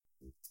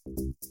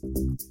Welcome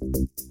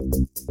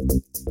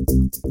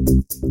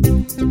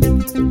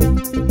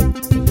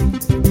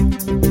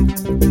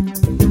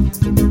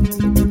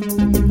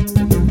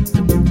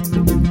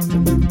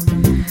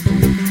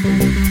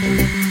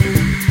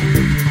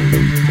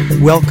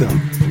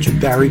to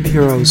Barry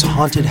Piro's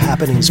Haunted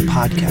Happenings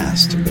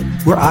podcast,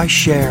 where I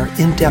share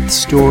in-depth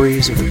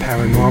stories of the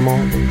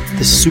paranormal,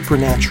 the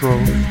supernatural,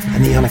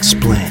 and the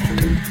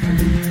unexplained.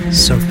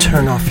 So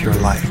turn off your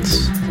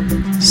lights,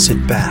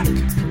 sit back,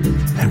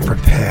 and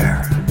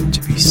prepare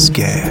to be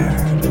scared.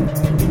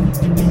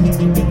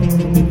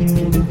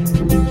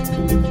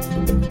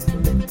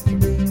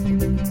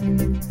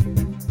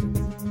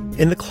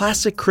 In the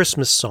classic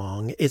Christmas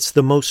song, "It's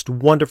the Most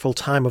Wonderful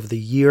Time of the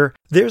Year,"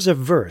 there's a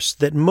verse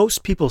that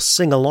most people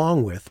sing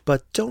along with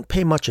but don't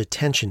pay much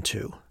attention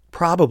to,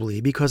 probably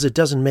because it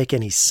doesn't make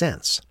any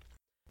sense.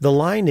 The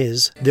line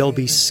is, "There'll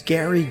be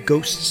scary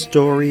ghost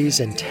stories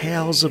and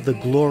tales of the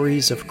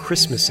glories of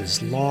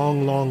Christmases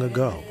long, long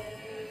ago."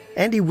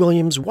 Andy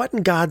Williams, what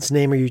in God's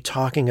name are you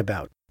talking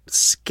about?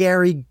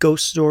 Scary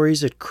ghost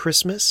stories at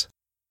Christmas?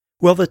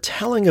 Well, the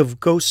telling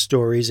of ghost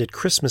stories at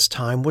Christmas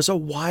time was a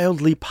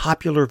wildly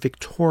popular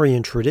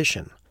Victorian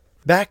tradition.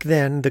 Back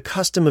then, the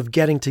custom of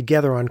getting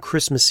together on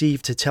Christmas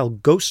Eve to tell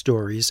ghost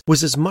stories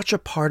was as much a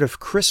part of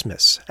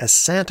Christmas as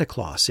Santa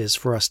Claus is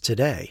for us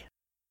today.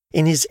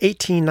 In his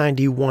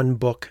 1891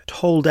 book,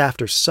 Told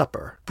After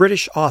Supper,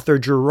 British author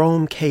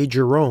Jerome K.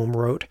 Jerome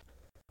wrote,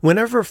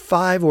 "Whenever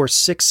 5 or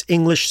 6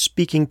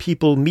 English-speaking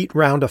people meet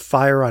round a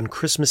fire on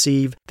Christmas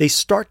Eve, they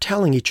start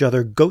telling each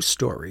other ghost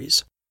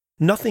stories.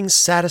 Nothing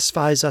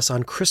satisfies us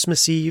on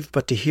Christmas Eve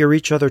but to hear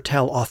each other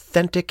tell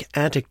authentic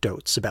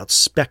anecdotes about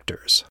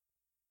specters."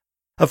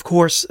 Of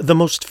course, the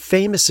most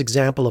famous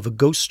example of a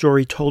ghost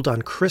story told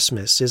on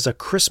Christmas is A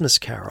Christmas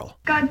Carol.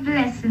 God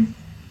bless us,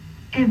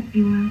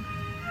 everyone.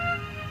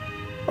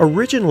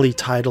 Originally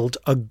titled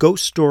A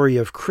Ghost Story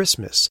of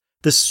Christmas,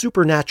 the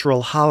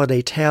supernatural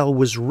holiday tale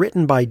was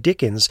written by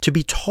Dickens to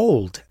be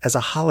told as a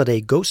holiday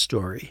ghost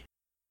story.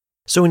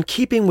 So in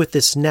keeping with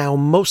this now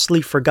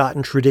mostly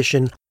forgotten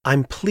tradition,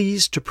 I'm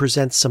pleased to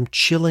present some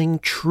chilling,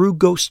 true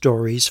ghost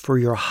stories for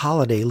your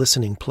holiday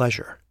listening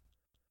pleasure.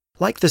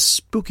 Like the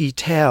spooky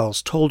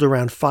tales told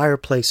around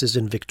fireplaces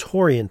in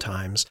Victorian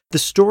times, the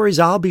stories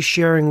I'll be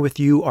sharing with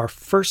you are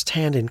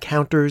first-hand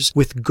encounters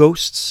with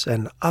ghosts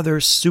and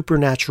other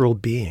supernatural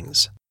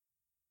beings.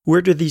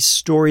 Where do these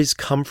stories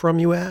come from,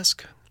 you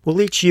ask?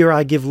 Well, each year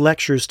I give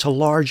lectures to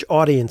large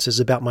audiences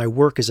about my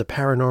work as a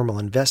paranormal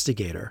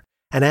investigator.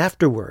 And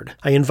afterward,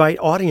 I invite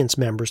audience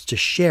members to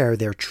share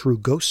their true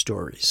ghost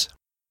stories.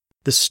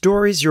 The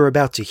stories you're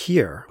about to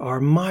hear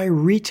are my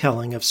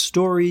retelling of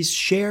stories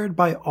shared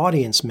by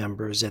audience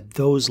members at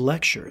those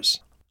lectures.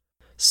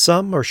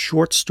 Some are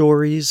short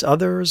stories,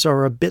 others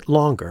are a bit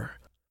longer,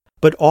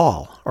 but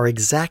all are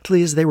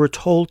exactly as they were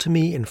told to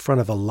me in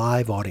front of a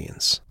live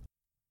audience.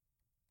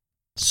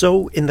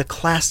 So, in the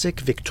classic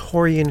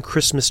Victorian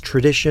Christmas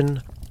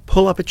tradition,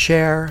 pull up a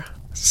chair,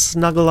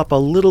 snuggle up a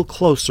little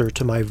closer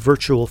to my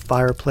virtual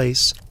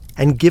fireplace,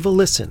 and give a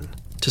listen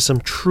to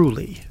some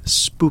truly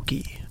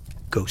spooky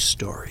ghost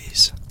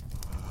stories.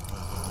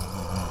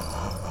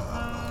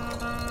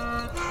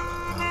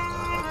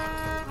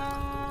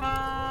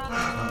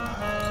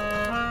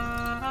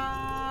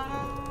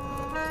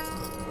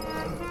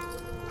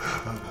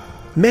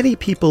 Many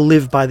people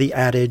live by the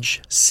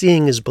adage,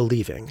 seeing is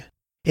believing.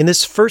 In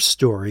this first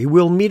story,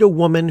 we'll meet a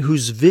woman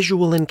whose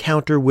visual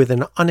encounter with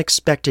an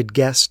unexpected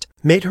guest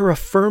made her a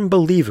firm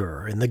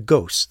believer in the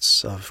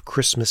ghosts of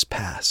Christmas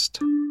past.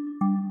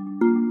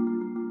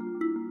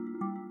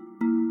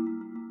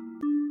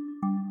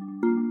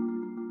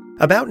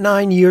 About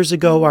 9 years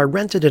ago, I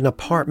rented an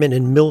apartment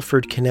in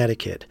Milford,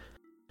 Connecticut.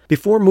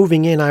 Before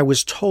moving in, I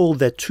was told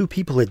that 2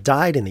 people had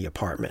died in the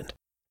apartment.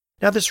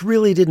 Now, this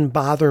really didn't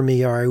bother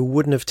me, or I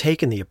wouldn't have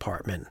taken the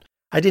apartment.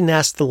 I didn't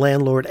ask the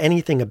landlord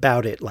anything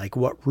about it, like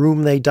what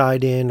room they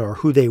died in or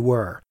who they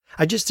were.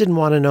 I just didn't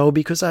want to know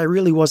because I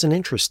really wasn't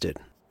interested.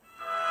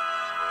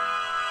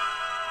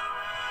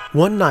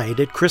 One night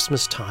at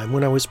Christmas time,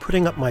 when I was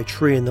putting up my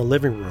tree in the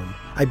living room,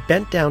 I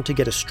bent down to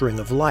get a string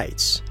of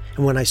lights,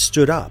 and when I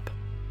stood up,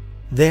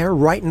 there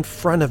right in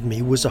front of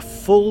me was a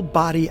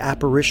full-body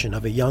apparition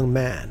of a young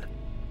man.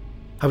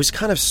 I was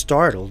kind of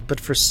startled, but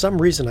for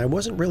some reason I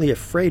wasn't really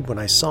afraid when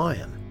I saw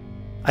him.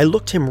 I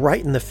looked him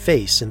right in the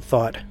face and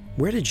thought,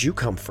 "Where did you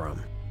come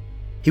from?"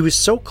 He was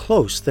so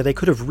close that I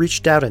could have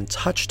reached out and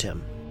touched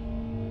him.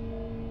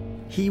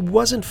 He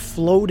wasn't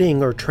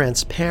floating or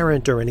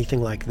transparent or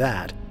anything like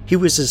that. He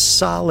was as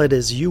solid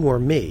as you or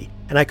me,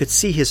 and I could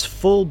see his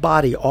full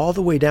body all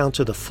the way down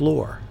to the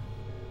floor.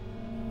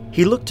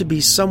 He looked to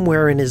be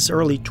somewhere in his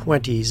early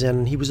 20s,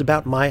 and he was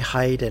about my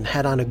height and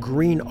had on a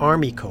green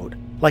army coat,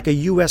 like a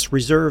U.S.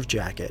 Reserve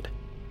jacket.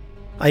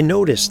 I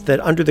noticed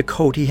that under the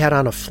coat he had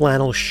on a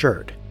flannel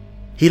shirt.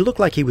 He looked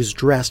like he was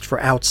dressed for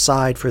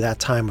outside for that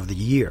time of the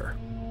year.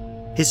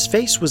 His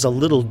face was a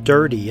little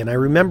dirty, and I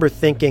remember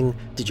thinking,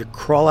 did you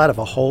crawl out of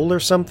a hole or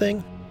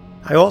something?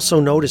 I also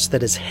noticed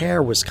that his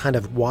hair was kind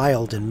of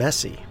wild and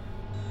messy.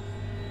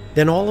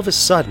 Then all of a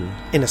sudden,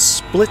 in a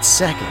split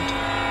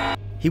second,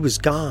 he was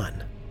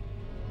gone.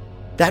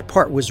 That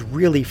part was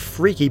really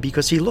freaky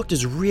because he looked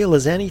as real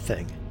as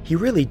anything. He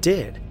really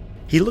did.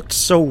 He looked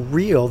so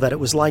real that it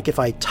was like if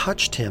I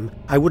touched him,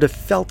 I would have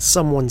felt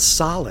someone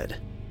solid.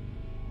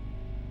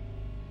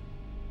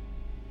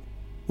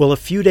 Well, a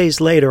few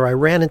days later, I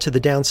ran into the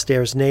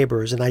downstairs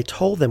neighbors and I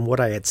told them what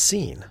I had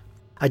seen.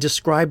 I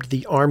described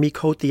the army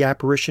coat the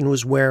apparition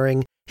was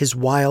wearing, his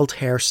wild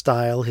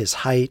hairstyle, his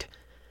height.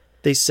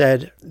 They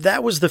said,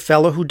 "That was the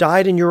fellow who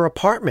died in your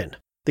apartment.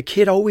 The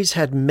kid always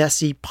had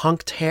messy,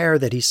 punked hair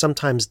that he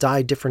sometimes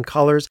dyed different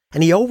colors,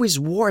 and he always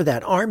wore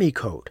that army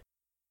coat."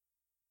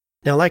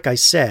 Now, like I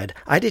said,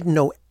 I didn't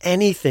know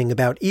anything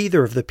about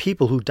either of the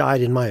people who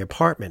died in my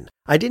apartment.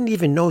 I didn't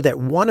even know that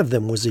one of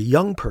them was a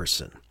young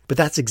person, but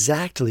that's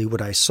exactly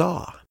what I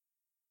saw.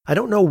 I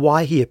don't know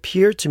why he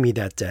appeared to me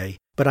that day,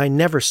 but I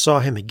never saw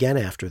him again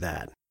after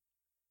that.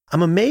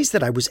 I'm amazed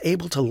that I was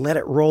able to let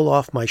it roll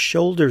off my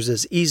shoulders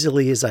as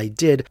easily as I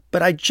did,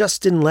 but I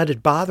just didn't let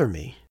it bother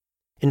me.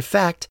 In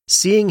fact,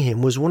 seeing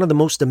him was one of the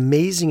most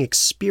amazing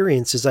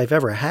experiences I've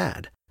ever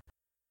had.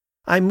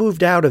 I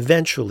moved out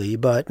eventually,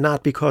 but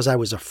not because I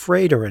was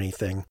afraid or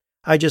anything.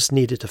 I just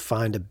needed to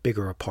find a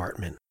bigger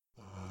apartment.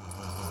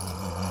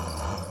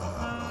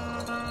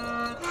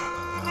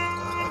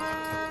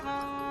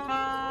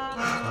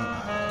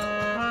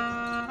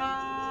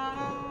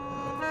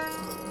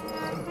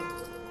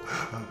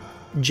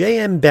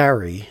 J.M.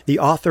 Barrie, the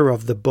author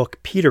of the book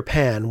Peter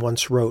Pan,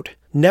 once wrote,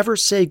 "Never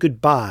say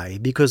goodbye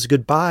because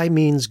goodbye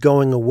means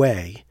going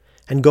away,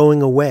 and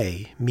going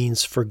away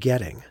means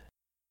forgetting."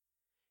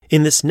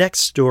 In this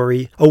next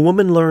story, a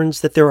woman learns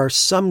that there are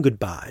some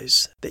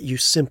goodbyes that you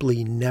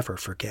simply never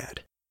forget.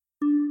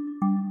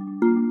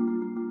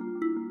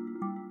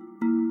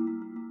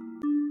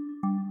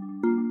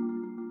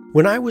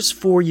 When I was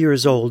 4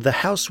 years old,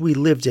 the house we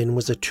lived in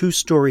was a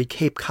 2-story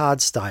Cape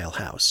Cod-style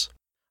house.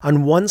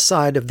 On one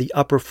side of the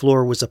upper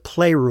floor was a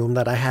playroom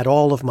that I had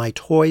all of my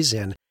toys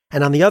in,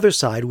 and on the other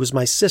side was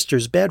my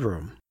sister's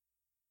bedroom.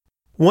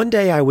 One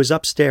day I was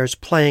upstairs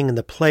playing in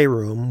the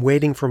playroom,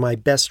 waiting for my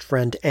best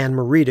friend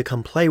Anne-Marie to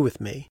come play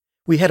with me.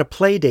 We had a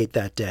play date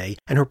that day,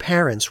 and her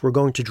parents were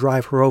going to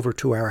drive her over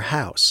to our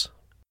house.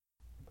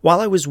 While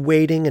I was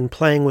waiting and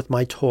playing with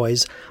my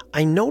toys,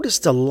 I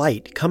noticed a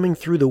light coming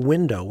through the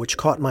window which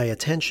caught my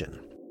attention.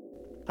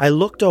 I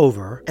looked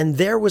over, and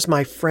there was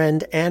my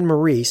friend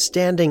Anne-Marie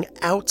standing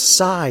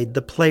outside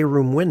the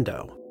playroom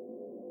window.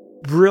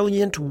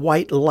 Brilliant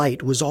white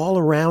light was all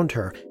around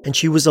her, and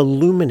she was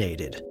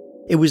illuminated.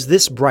 It was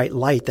this bright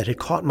light that had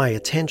caught my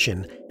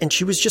attention, and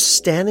she was just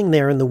standing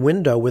there in the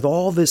window with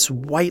all this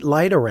white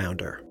light around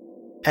her.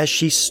 As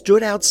she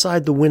stood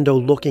outside the window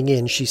looking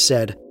in, she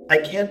said, "I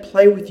can't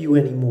play with you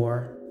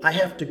anymore. I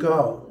have to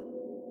go."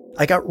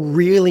 I got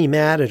really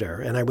mad at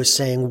her, and I was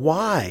saying,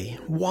 "Why?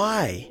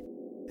 Why?"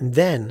 And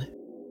then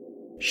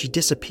she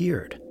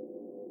disappeared.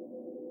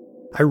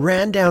 I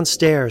ran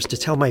downstairs to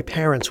tell my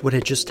parents what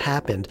had just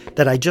happened,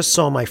 that I just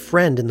saw my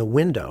friend in the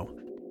window.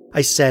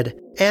 I said,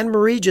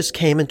 "Anne-Marie just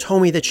came and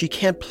told me that she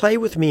can't play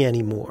with me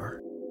anymore."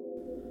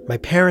 My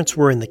parents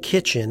were in the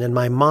kitchen and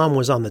my mom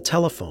was on the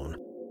telephone.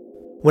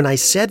 When I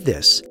said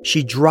this,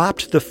 she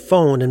dropped the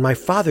phone and my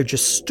father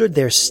just stood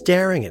there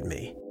staring at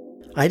me.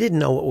 I didn't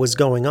know what was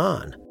going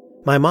on.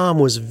 My mom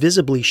was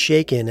visibly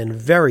shaken and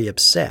very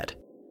upset.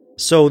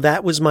 So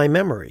that was my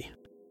memory.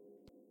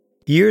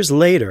 Years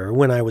later,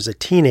 when I was a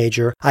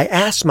teenager, I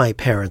asked my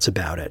parents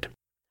about it.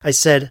 I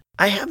said,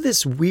 "I have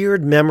this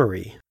weird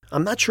memory.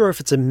 I'm not sure if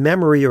it's a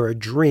memory or a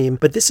dream,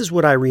 but this is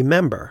what I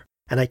remember,"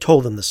 and I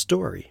told them the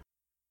story.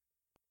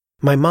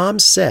 My mom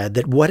said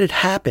that what had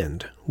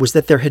happened was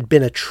that there had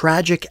been a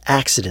tragic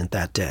accident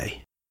that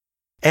day.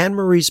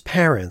 Anne-Marie's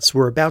parents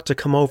were about to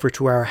come over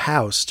to our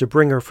house to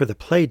bring her for the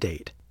play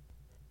date.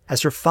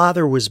 As her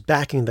father was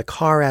backing the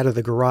car out of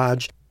the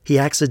garage, he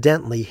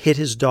accidentally hit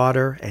his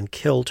daughter and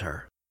killed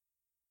her.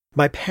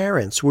 My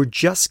parents were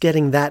just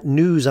getting that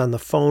news on the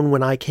phone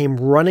when I came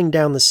running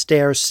down the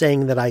stairs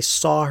saying that I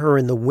saw her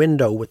in the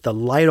window with the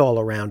light all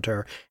around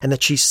her and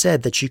that she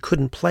said that she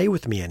couldn't play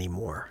with me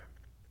anymore.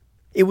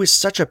 It was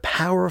such a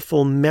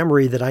powerful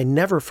memory that I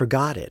never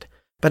forgot it,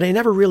 but I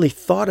never really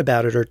thought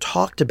about it or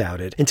talked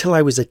about it until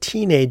I was a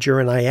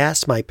teenager and I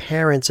asked my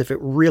parents if it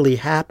really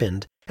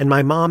happened, and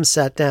my mom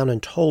sat down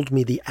and told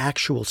me the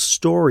actual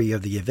story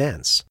of the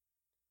events.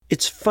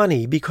 It's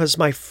funny because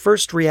my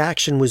first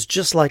reaction was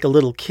just like a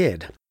little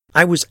kid.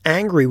 I was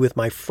angry with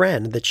my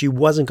friend that she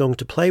wasn't going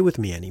to play with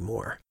me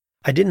anymore.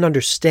 I didn't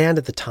understand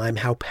at the time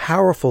how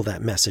powerful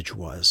that message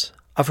was,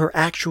 of her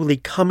actually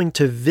coming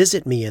to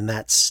visit me in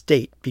that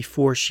state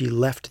before she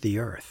left the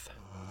earth.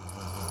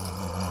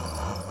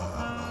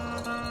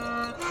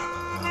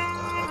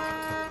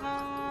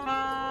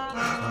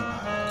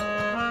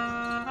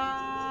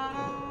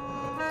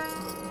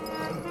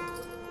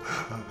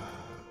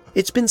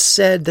 It's been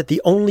said that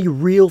the only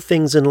real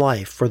things in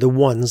life are the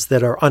ones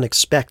that are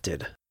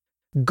unexpected.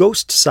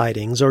 Ghost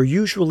sightings are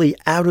usually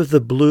out of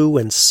the blue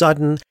and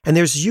sudden, and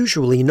there's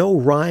usually no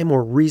rhyme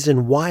or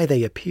reason why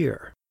they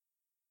appear.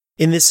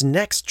 In this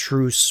next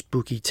true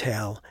spooky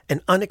tale, an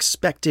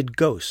unexpected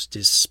ghost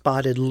is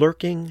spotted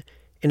lurking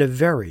in a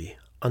very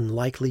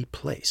unlikely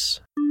place.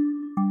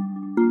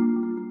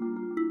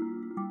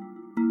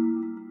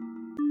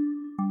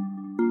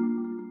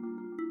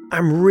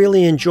 I'm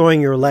really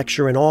enjoying your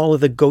lecture and all of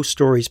the ghost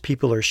stories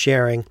people are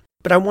sharing,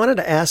 but I wanted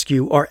to ask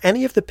you, are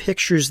any of the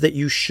pictures that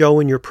you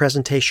show in your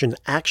presentation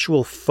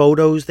actual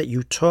photos that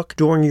you took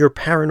during your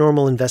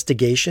paranormal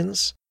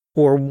investigations?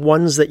 Or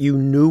ones that you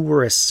knew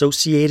were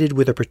associated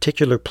with a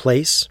particular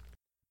place?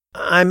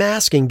 I'm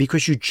asking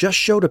because you just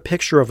showed a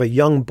picture of a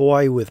young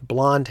boy with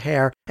blonde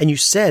hair, and you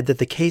said that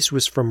the case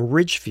was from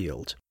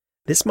Ridgefield.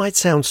 This might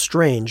sound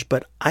strange,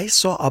 but I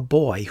saw a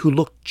boy who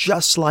looked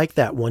just like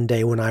that one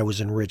day when I was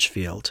in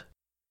Ridgefield.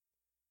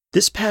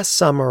 This past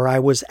summer, I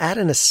was at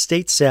an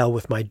estate sale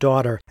with my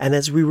daughter, and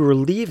as we were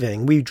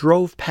leaving, we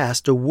drove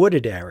past a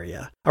wooded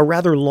area, a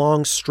rather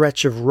long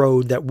stretch of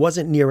road that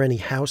wasn't near any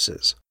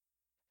houses.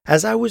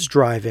 As I was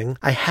driving,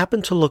 I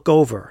happened to look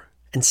over,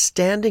 and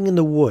standing in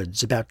the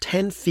woods about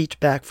 10 feet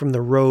back from the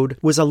road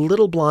was a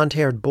little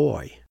blonde-haired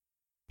boy.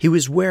 He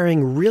was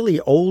wearing really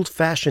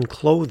old-fashioned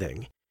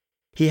clothing.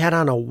 He had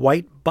on a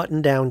white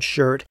button-down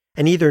shirt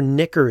and either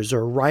knickers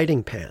or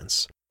riding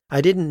pants.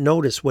 I didn't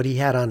notice what he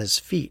had on his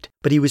feet,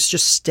 but he was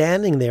just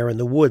standing there in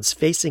the woods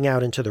facing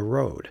out into the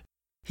road.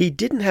 He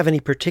didn't have any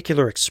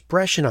particular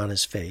expression on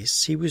his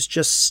face. He was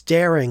just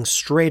staring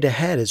straight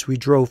ahead as we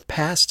drove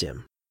past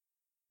him.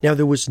 Now,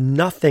 there was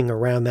nothing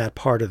around that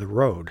part of the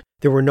road.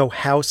 There were no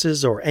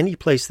houses or any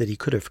place that he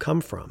could have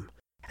come from.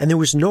 And there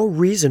was no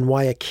reason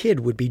why a kid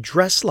would be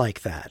dressed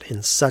like that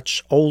in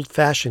such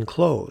old-fashioned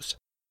clothes.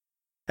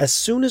 As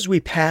soon as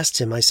we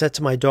passed him, I said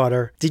to my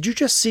daughter, "Did you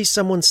just see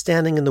someone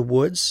standing in the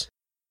woods?"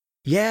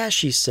 "Yeah,"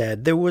 she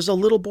said, "there was a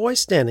little boy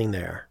standing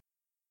there."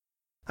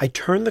 I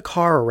turned the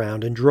car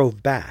around and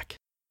drove back.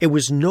 It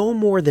was no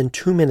more than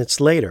 2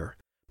 minutes later,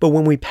 but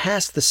when we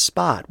passed the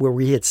spot where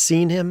we had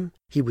seen him,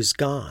 he was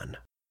gone.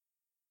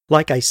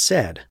 Like I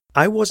said,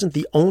 I wasn't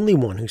the only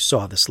one who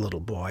saw this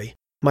little boy.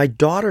 My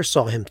daughter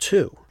saw him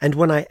too, and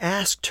when I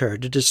asked her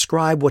to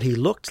describe what he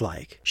looked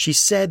like, she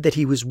said that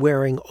he was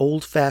wearing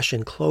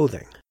old-fashioned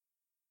clothing.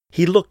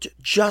 He looked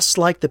just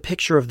like the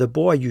picture of the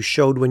boy you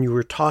showed when you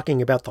were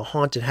talking about the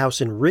haunted house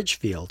in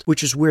Ridgefield,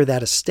 which is where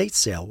that estate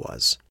sale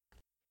was.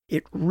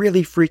 It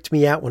really freaked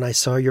me out when I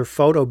saw your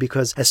photo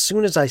because as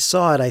soon as I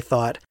saw it, I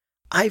thought,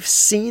 I've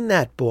seen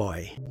that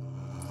boy.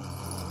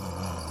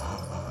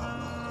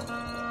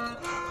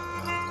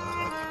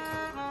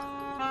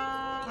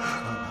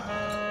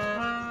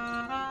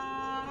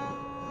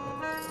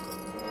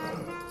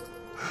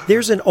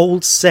 There's an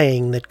old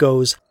saying that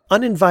goes,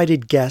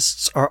 uninvited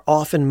guests are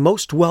often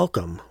most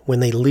welcome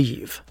when they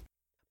leave.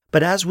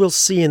 But as we'll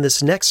see in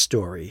this next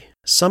story,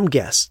 some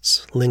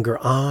guests linger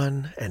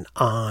on and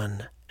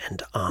on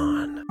and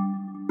on.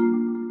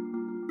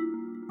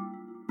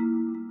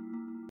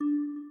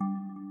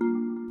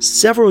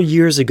 Several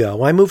years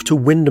ago, I moved to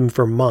Windham,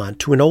 Vermont,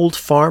 to an old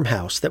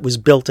farmhouse that was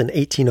built in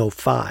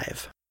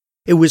 1805.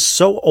 It was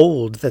so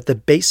old that the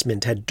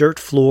basement had dirt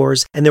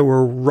floors and there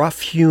were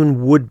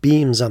rough-hewn wood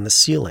beams on the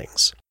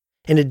ceilings.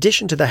 In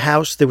addition to the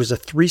house, there was a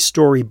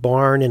 3-story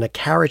barn and a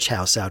carriage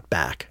house out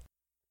back.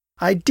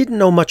 I didn't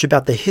know much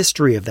about the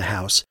history of the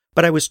house,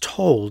 but I was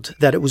told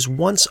that it was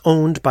once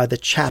owned by the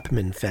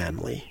Chapman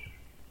family.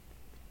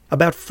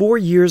 About 4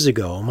 years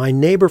ago, my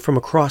neighbor from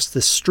across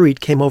the street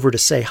came over to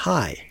say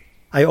hi.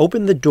 I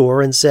opened the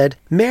door and said,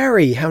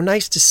 "Mary, how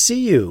nice to see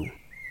you."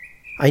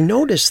 I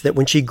noticed that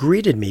when she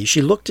greeted me, she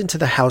looked into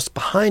the house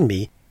behind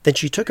me, then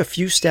she took a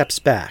few steps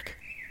back.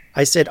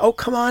 I said, "Oh,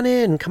 come on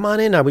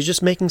in, I was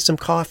just making some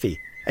coffee."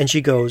 And she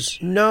goes,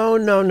 No,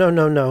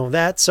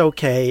 that's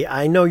okay.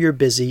 I know you're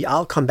busy.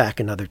 I'll come back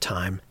another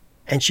time."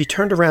 And she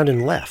turned around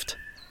and left.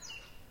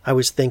 I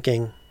was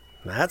thinking,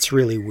 that's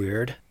really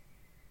weird.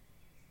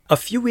 A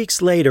few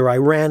weeks later, I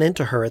ran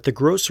into her at the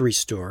grocery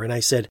store and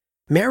I said,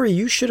 "Mary,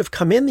 you should have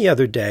come in the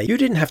other day. You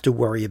didn't have to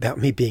worry about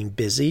me being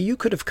busy. You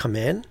could have come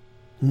in."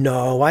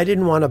 "No, I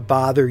didn't want to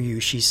bother you,"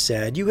 she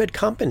said. "You had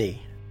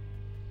company."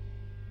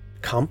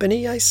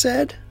 "Company?" I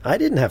said. "I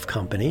didn't have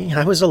company.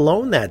 I was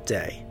alone that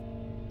day."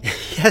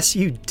 "Yes,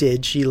 you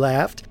did," she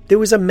laughed. "There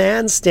was a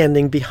man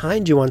standing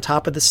behind you on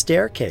top of the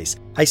staircase.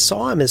 I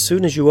saw him as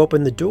soon as you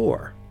opened the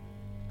door."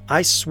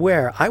 "I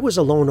swear, I was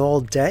alone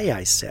all day,"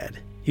 I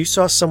said. "You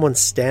saw someone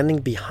standing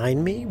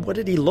behind me? What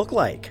did he look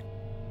like?"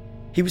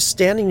 "He was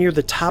standing near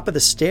the top of the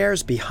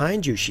stairs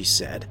behind you," she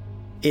said.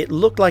 "It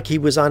looked like he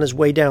was on his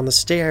way down the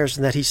stairs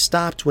and that he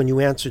stopped when you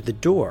answered the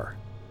door.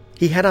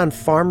 He had on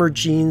farmer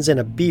jeans and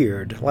a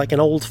beard, like an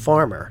old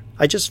farmer.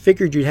 I just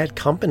figured you had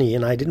company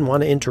and I didn't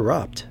want to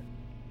interrupt."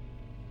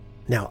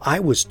 Now, I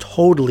was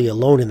totally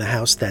alone in the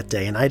house that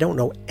day, and I don't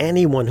know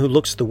anyone who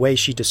looks the way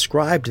she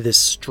described this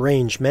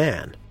strange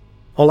man.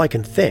 All I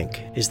can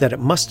think is that it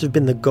must have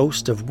been the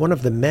ghost of one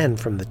of the men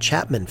from the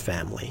Chapman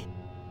family.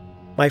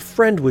 My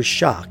friend was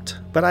shocked,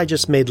 but I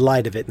just made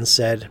light of it and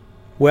said,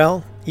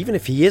 "Well, even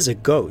if he is a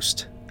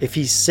ghost, if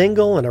he's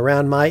single and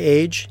around my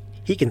age,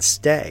 he can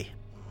stay."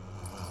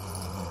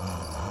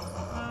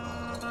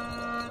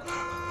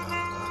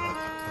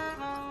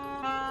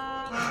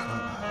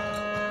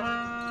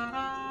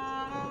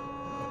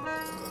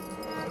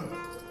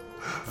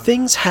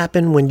 Things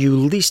happen when you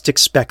least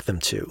expect them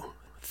to.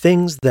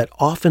 Things that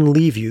often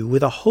leave you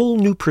with a whole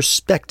new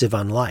perspective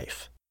on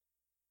life.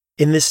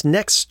 In this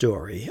next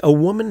story, a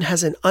woman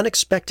has an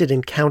unexpected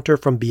encounter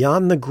from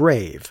beyond the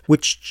grave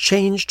which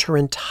changed her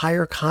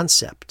entire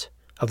concept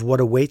of what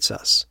awaits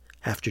us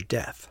after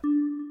death.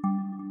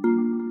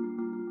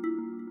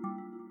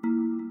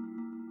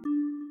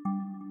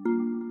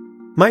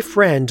 My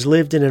friend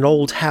lived in an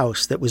old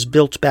house that was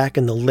built back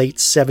in the late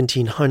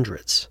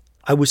 1700s.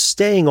 I was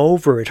staying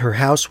over at her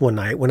house one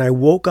night when I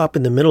woke up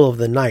in the middle of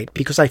the night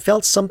because I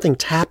felt something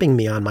tapping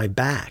me on my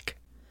back.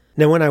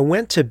 Now, when I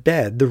went to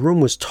bed, the room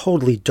was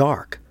totally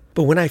dark.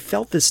 But when I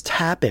felt this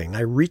tapping,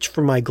 I reached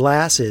for my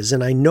glasses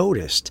and I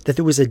noticed that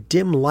there was a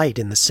dim light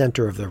in the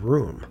center of the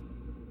room.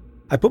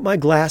 I put my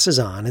glasses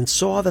on and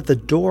saw that the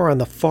door on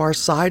the far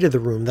side of the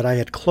room that I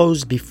had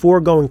closed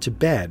before going to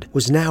bed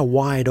was now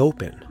wide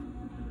open.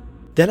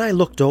 Then I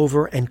looked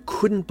over and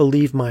couldn't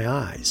believe my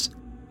eyes.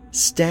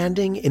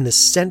 Standing in the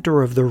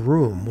center of the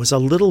room was a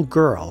little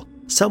girl,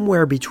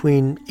 somewhere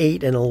between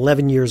 8 and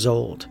 11 years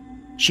old.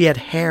 She had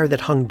hair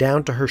that hung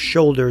down to her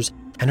shoulders,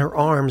 and her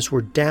arms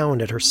were down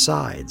at her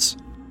sides.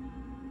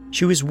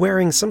 She was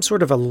wearing some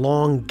sort of a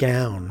long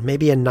gown,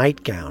 maybe a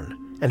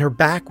nightgown, and her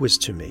back was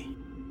to me.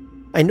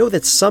 I know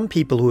that some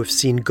people who have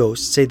seen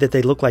ghosts say that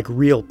they look like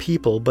real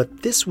people,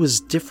 but this was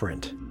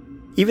different.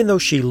 Even though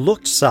she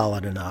looked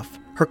solid enough,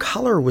 her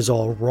color was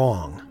all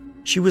wrong.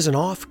 She was an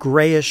off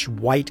grayish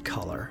white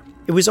color.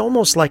 It was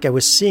almost like I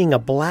was seeing a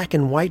black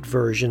and white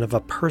version of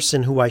a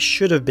person who I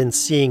should have been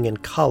seeing in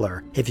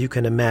color, if you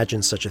can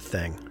imagine such a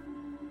thing.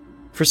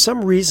 For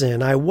some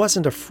reason, I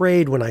wasn't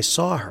afraid when I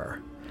saw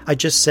her. I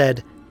just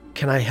said,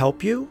 "Can I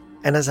help you?"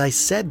 And as I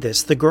said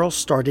this, the girl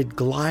started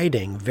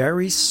gliding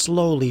very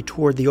slowly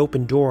toward the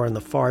open door on the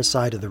far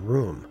side of the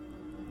room.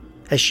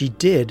 As she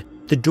did,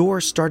 the door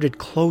started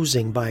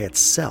closing by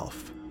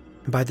itself.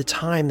 And by the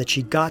time that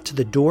she got to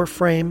the door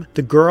frame,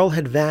 the girl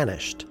had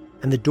vanished,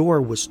 and the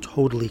door was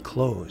totally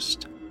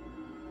closed.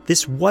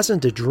 This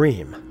wasn't a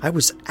dream. I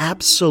was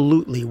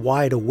absolutely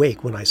wide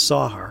awake when I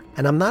saw her,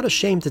 and I'm not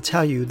ashamed to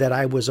tell you that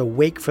I was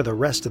awake for the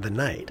rest of the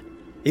night.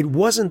 It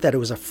wasn't that it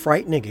was a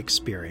frightening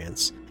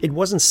experience. It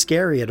wasn't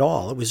scary at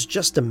all. It was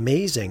just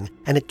amazing,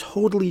 and it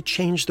totally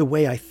changed the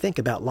way I think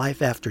about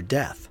life after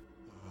death.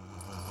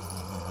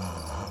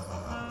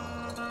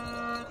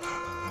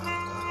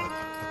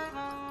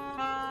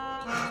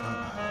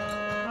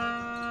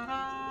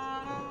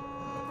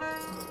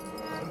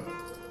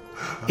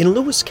 In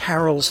Lewis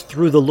Carroll's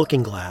Through the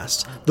Looking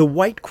Glass, the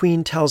White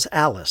Queen tells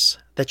Alice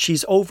that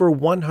she's over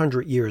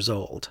 100 years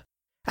old.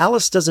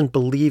 Alice doesn't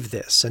believe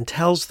this and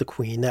tells the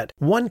Queen that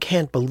one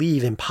can't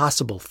believe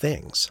impossible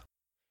things.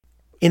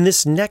 In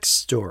this next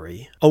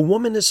story, a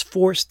woman is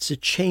forced to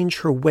change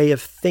her way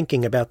of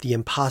thinking about the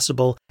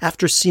impossible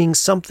after seeing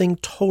something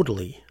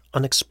totally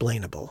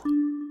unexplainable.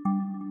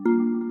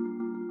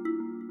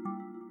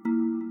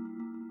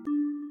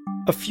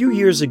 A few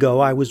years ago,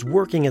 I was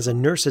working as a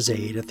nurse's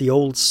aide at the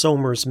old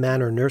Somers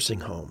Manor nursing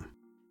home.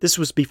 This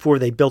was before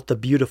they built the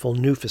beautiful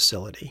new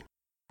facility.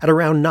 At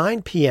around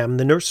 9 p.m.,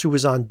 the nurse who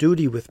was on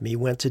duty with me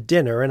went to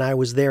dinner, and I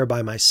was there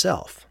by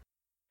myself.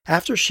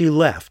 After she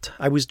left,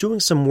 I was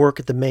doing some work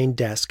at the main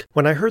desk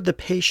when I heard the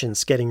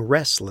patients getting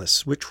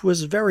restless, which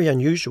was very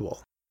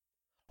unusual.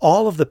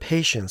 All of the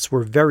patients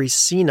were very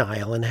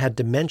senile and had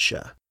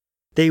dementia.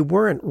 They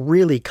weren't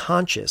really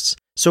conscious,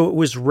 so it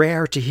was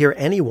rare to hear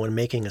anyone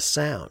making a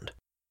sound.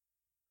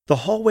 The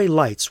hallway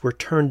lights were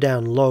turned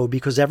down low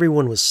because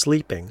everyone was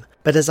sleeping,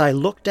 but as I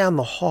looked down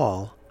the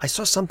hall, I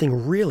saw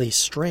something really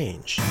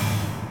strange.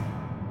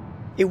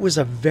 It was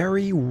a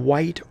very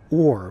white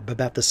orb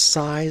about the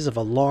size of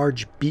a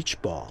large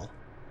beach ball.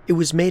 It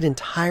was made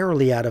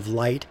entirely out of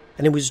light,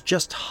 and it was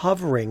just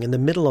hovering in the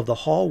middle of the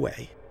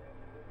hallway.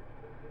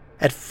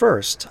 At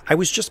first, I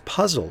was just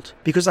puzzled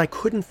because I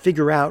couldn't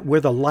figure out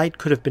where the light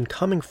could have been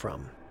coming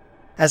from.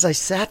 As I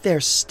sat there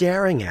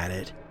staring at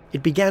it,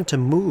 it began to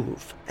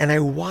move, and I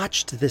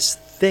watched this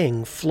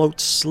thing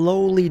float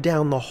slowly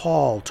down the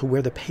hall to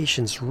where the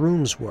patients'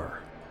 rooms were.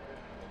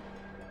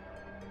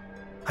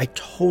 I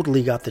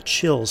totally got the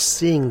chills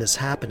seeing this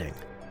happening.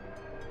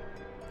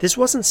 This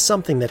wasn't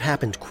something that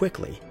happened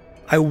quickly.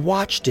 I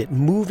watched it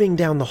moving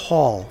down the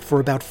hall for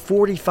about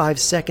 45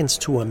 seconds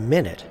to a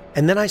minute,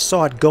 and then I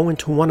saw it go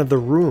into one of the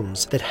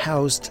rooms that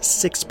housed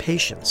 6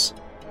 patients.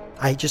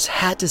 I just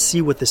had to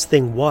see what this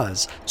thing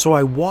was, so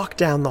I walked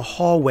down the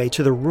hallway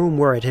to the room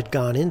where it had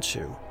gone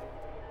into.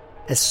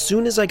 As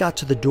soon as I got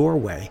to the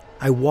doorway,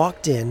 I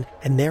walked in,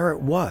 and there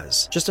it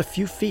was, just a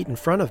few feet in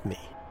front of me.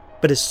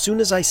 But as soon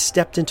as I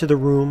stepped into the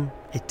room,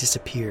 it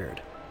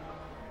disappeared.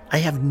 I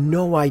have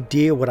no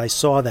idea what I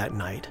saw that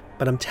night,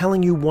 but I'm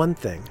telling you one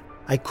thing.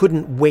 I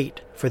couldn't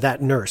wait for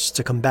that nurse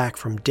to come back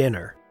from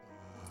dinner.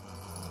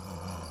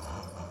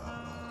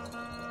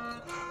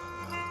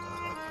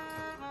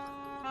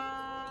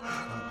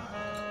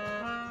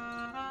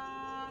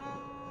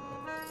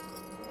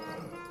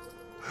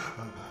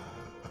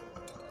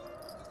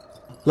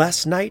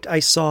 Last night I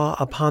saw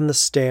upon the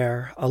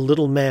stair a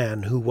little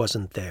man who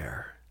wasn't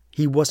there.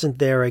 he wasn't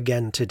there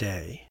again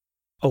today.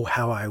 Oh,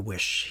 how I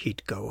wish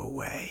he'd go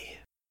away.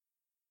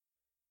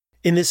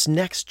 In this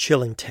next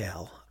chilling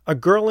tale, a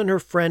girl and her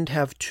friend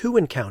have two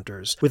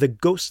encounters with a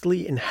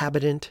ghostly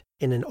inhabitant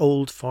in an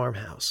old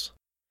farmhouse.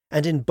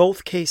 And in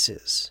both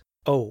cases,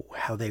 oh,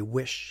 how they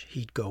wish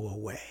he'd go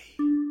away.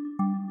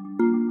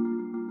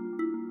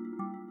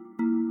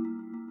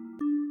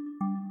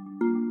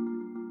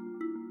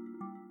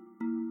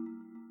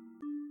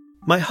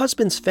 My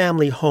husband's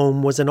family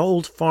home was an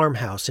old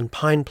farmhouse in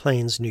Pine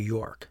Plains, New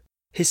York.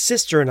 His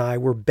sister and I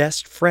were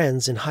best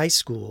friends in high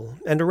school,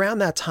 and around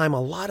that time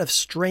a lot of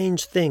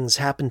strange things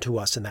happened to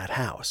us in that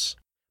house.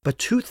 But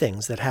two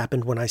things that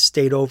happened when I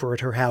stayed over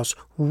at her house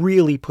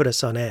really put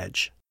us on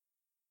edge.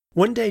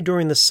 One day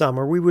during the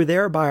summer, we were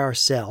there by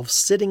ourselves,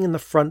 sitting in the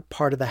front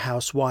part of the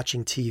house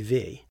watching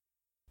TV.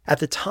 At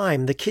the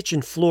time, the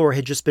kitchen floor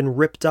had just been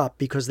ripped up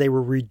because they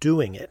were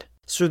redoing it,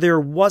 so there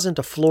wasn't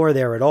a floor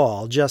there at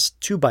all, just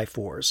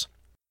 2x4s.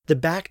 The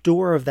back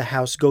door of the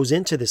house goes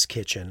into this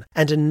kitchen,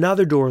 and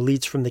another door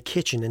leads from the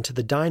kitchen into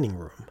the dining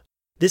room.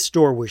 This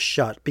door was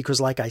shut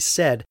because, like I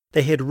said,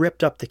 they had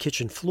ripped up the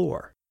kitchen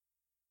floor.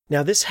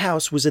 Now, this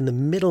house was in the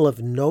middle of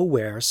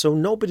nowhere, so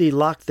nobody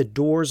locked the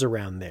doors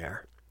around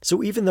there.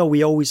 So even though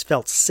we always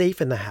felt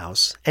safe in the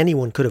house,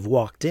 anyone could have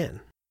walked in.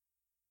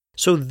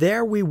 So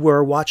there we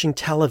were watching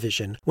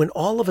television when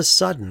all of a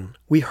sudden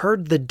we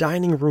heard the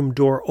dining room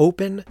door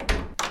open,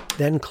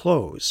 then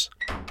close.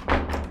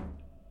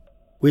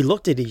 We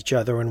looked at each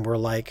other and were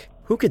like,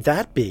 who could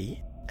that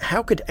be?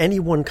 How could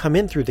anyone come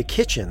in through the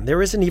kitchen?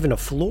 There isn't even a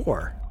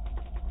floor.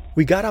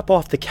 We got up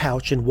off the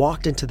couch and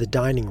walked into the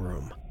dining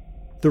room.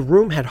 The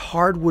room had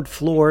hardwood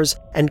floors,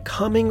 and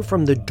coming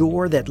from the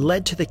door that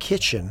led to the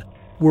kitchen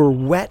were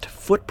wet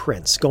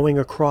footprints going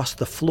across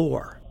the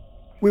floor.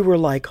 We were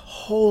like,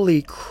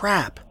 holy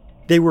crap.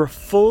 They were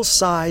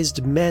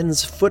full-sized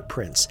men's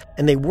footprints,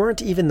 and they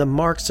weren't even the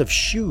marks of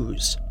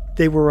shoes.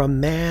 They were a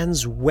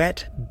man's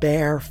wet,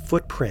 bare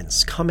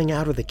footprints coming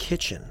out of the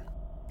kitchen.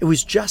 It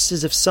was just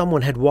as if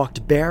someone had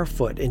walked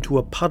barefoot into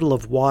a puddle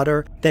of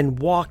water, then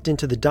walked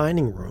into the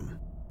dining room.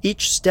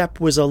 Each step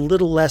was a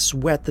little less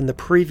wet than the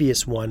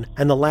previous one,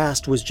 and the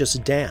last was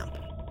just damp.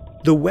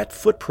 The wet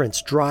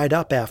footprints dried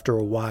up after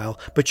a while,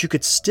 but you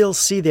could still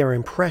see their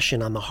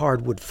impression on the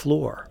hardwood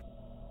floor.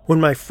 When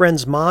my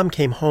friend's mom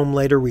came home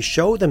later, we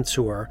showed them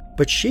to her,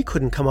 but she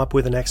couldn't come up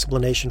with an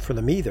explanation for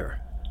them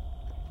either.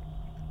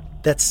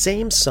 That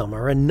same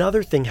summer,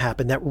 another thing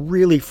happened that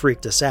really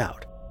freaked us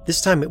out.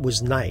 This time it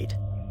was night.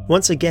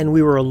 Once again,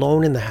 we were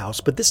alone in the house,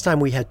 but this time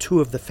we had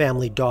two of the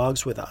family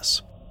dogs with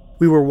us.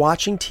 We were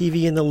watching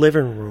TV in the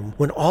living room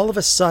when all of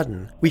a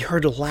sudden we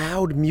heard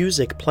loud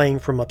music playing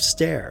from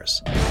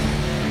upstairs.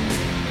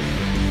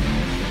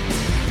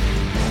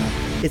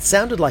 It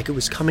sounded like it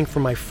was coming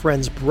from my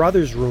friend's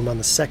brother's room on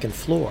the second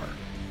floor.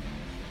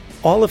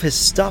 All of his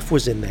stuff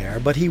was in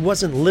there, but he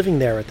wasn't living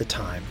there at the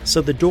time,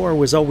 so the door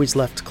was always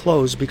left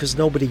closed because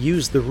nobody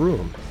used the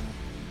room.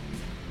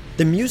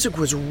 The music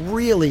was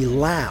really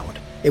loud.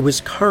 It was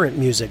current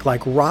music,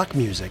 like rock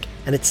music,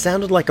 and it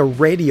sounded like a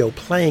radio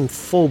playing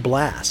full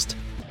blast.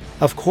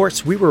 Of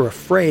course, we were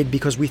afraid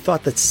because we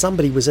thought that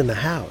somebody was in the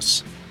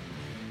house.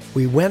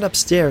 We went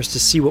upstairs to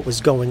see what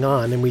was going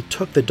on, and we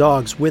took the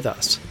dogs with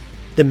us.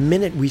 The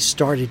minute we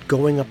started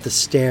going up the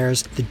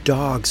stairs, the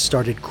dogs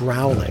started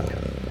growling.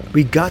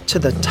 We got to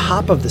the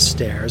top of the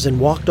stairs and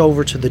walked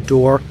over to the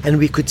door, and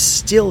we could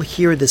still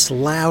hear this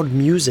loud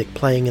music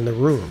playing in the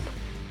room.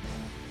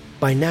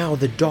 By now,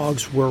 the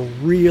dogs were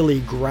really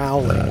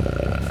growling.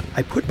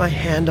 I put my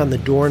hand on the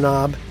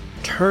doorknob,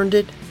 turned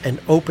it, and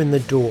opened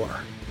the door.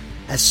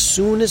 As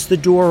soon as the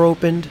door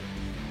opened,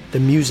 the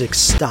music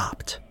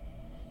stopped.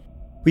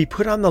 We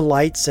put on the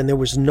lights, and there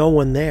was no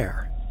one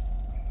there.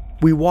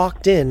 We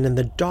walked in, and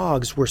the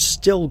dogs were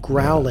still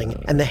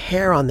growling, and the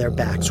hair on their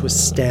backs was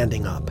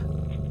standing up.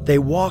 They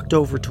walked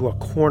over to a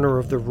corner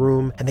of the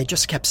room, and they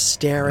just kept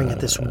staring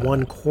at this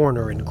one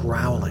corner and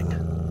growling.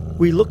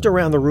 We looked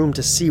around the room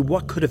to see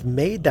what could have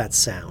made that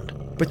sound,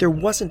 but there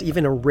wasn't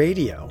even a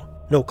radio.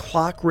 No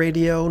clock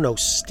radio, no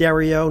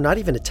stereo, not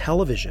even a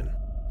television.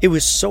 It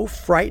was so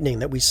frightening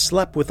that we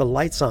slept with the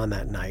lights on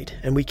that night,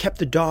 and we kept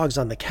the dogs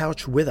on the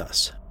couch with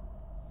us.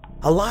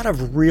 A lot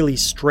of really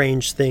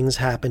strange things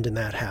happened in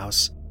that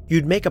house.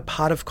 You'd make a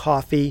pot of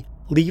coffee,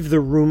 leave the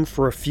room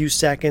for a few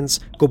seconds,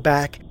 go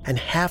back, and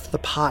half the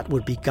pot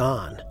would be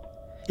gone.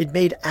 It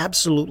made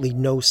absolutely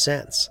no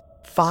sense.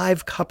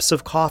 5 cups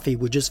of coffee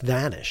would just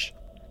vanish.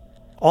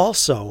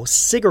 Also,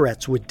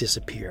 cigarettes would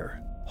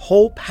disappear.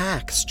 Whole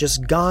packs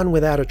just gone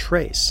without a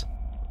trace.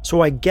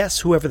 So I guess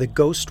whoever the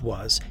ghost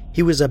was,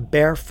 he was a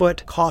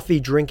barefoot,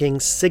 coffee-drinking,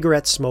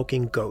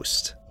 cigarette-smoking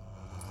ghost.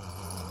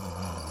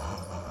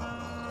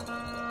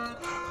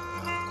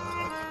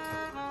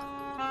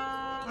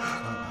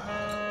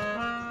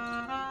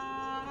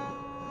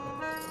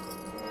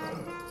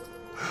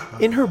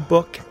 In her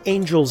book,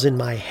 Angels in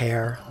My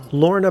Hair,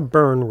 Lorna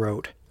Byrne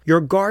wrote,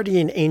 "Your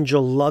guardian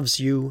angel loves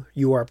you.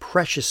 You are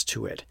precious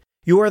to it.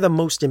 You are the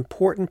most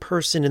important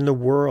person in the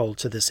world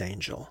to this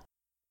angel."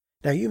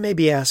 Now you may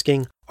be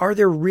asking, Are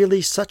there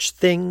really such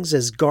things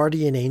as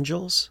guardian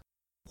angels?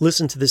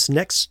 Listen to this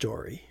next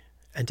story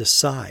and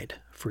decide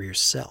for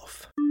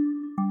yourself.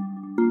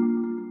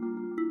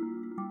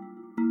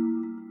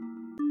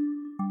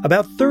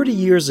 About 30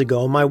 years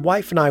ago, my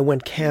wife and I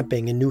went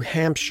camping in New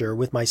Hampshire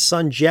with my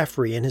son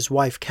Jeffrey and his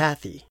wife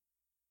Kathy.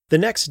 The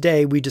next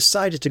day, we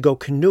decided to go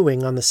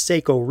canoeing on the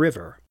Saco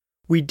River.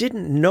 We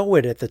didn't know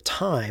it at the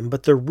time,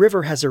 but the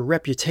river has a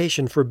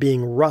reputation for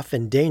being rough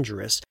and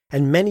dangerous,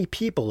 and many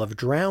people have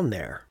drowned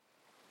there.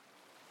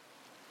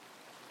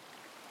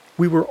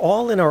 We were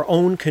all in our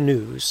own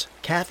canoes.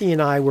 Kathy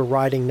and I were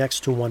riding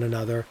next to one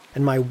another,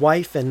 and my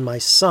wife and my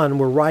son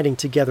were riding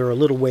together a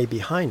little way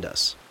behind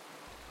us.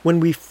 When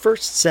we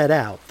first set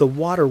out, the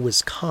water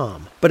was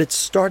calm, but it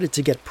started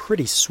to get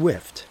pretty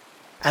swift.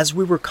 As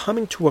we were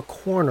coming to a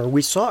corner,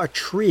 we saw a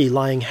tree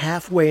lying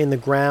halfway in the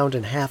ground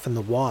and half in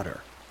the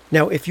water.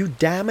 Now, if you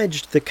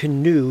damaged the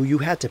canoe, you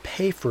had to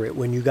pay for it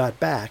when you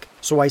got back,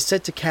 so I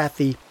said to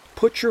Kathy,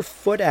 "Put your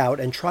foot out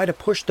and try to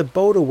push the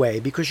boat away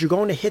because you're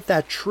going to hit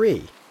that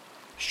tree."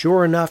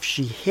 Sure enough,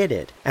 she hit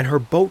it, and her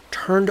boat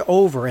turned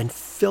over and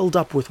filled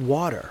up with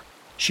water.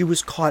 She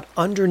was caught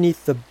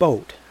underneath the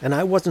boat, and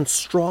I wasn't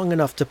strong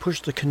enough to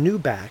push the canoe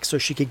back so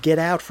she could get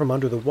out from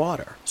under the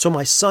water. So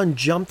my son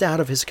jumped out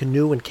of his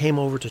canoe and came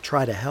over to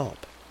try to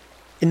help.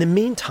 In the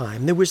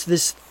meantime, there was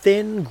this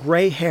thin,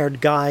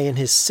 gray-haired guy in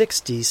his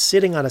 60s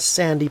sitting on a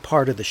sandy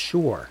part of the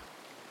shore.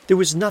 There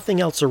was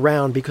nothing else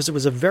around because it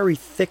was a very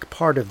thick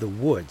part of the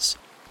woods.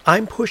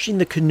 I'm pushing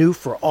the canoe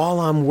for all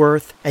I'm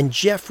worth, and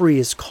Jeffrey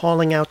is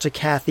calling out to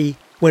Kathy,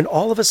 when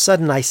all of a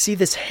sudden I see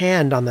this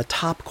hand on the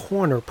top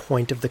corner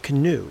point of the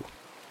canoe.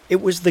 It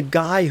was the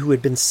guy who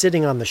had been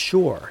sitting on the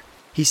shore.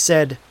 He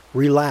said,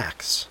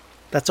 "Relax."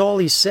 That's all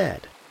he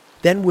said.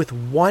 Then with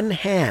one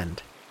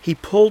hand, he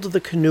pulled the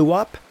canoe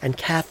up and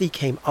Kathy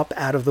came up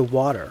out of the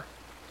water.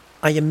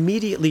 I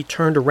immediately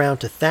turned around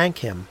to thank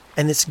him,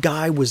 and this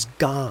guy was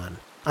gone.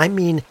 I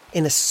mean,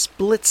 in a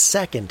split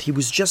second, he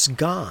was just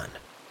gone.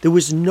 There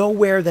was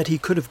nowhere that he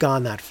could have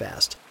gone that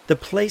fast. The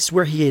place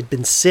where he had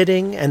been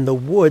sitting and the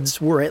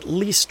woods were at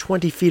least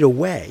 20 feet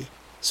away.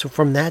 So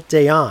from that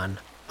day on,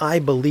 I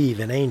believe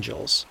in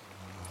angels.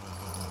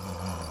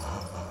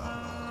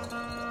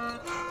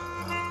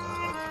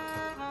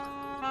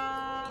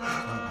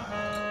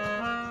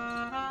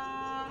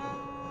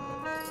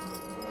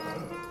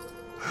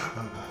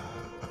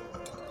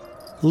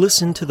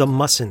 Listen to the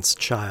mustn'ts,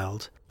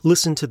 child.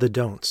 Listen to the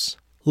don'ts.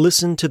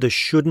 Listen to the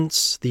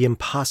shouldn'ts, the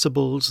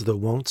impossibles, the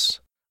won'ts.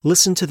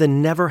 Listen to the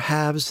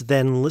never-haves,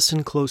 then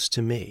listen close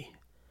to me.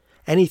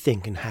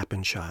 Anything can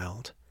happen,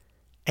 child.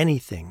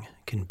 Anything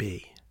can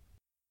be.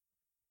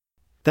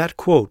 That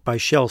quote by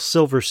Shel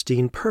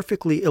Silverstein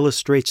perfectly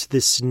illustrates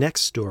this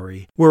next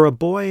story, where a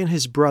boy and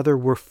his brother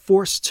were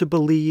forced to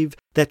believe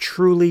that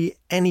truly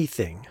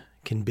anything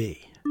can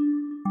be.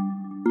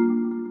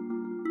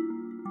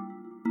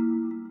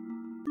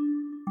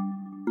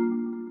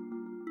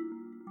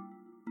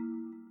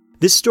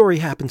 This story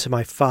happened to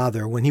my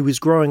father when he was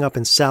growing up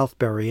in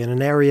Southbury in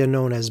an area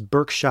known as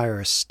Berkshire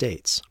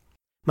Estates.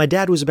 My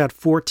dad was about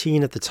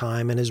 14 at the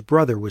time and his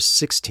brother was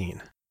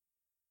 16.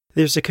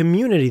 There's a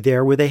community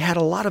there where they had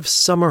a lot of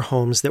summer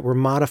homes that were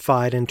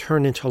modified and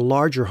turned into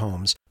larger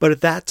homes, but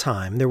at that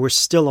time there were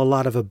still a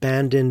lot of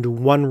abandoned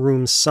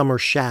one-room summer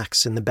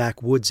shacks in the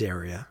backwoods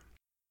area.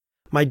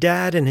 My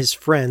dad and his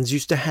friends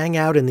used to hang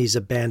out in these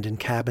abandoned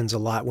cabins a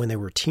lot when they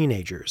were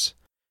teenagers.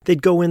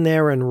 They'd go in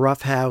there and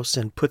roughhouse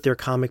and put their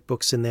comic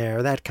books in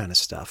there, that kind of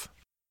stuff.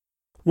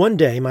 One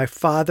day, my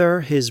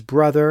father, his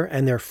brother,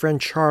 and their friend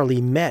Charlie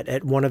met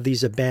at one of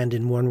these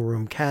abandoned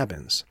one-room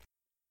cabins.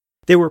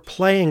 They were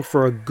playing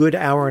for a good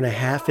hour and a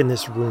half in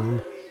this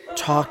room,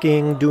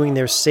 talking, doing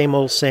their same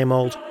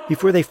old,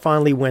 before they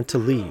finally went to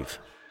leave.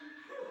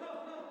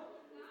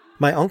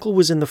 My uncle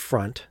was in the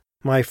front,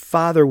 my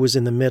father was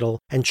in the middle,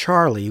 and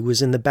Charlie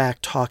was in the back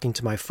talking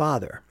to my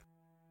father.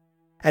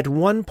 At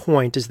one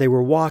point, as they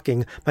were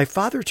walking, my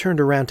father turned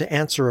around to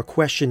answer a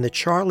question that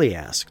Charlie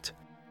asked,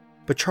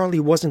 but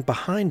Charlie wasn't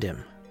behind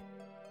him.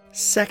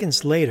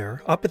 Seconds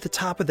later, up at the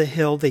top of the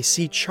hill, they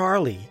see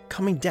Charlie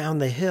coming down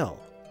the hill.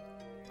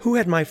 Who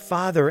had my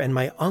father and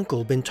my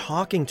uncle been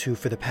talking to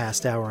for the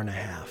past hour and a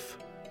half?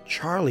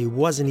 Charlie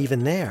wasn't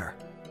even there.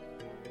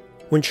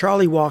 When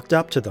Charlie walked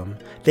up to them,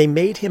 they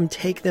made him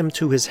take them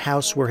to his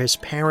house where his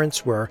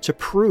parents were to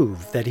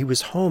prove that he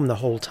was home the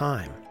whole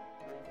time.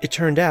 It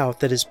turned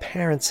out that his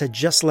parents had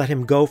just let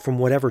him go from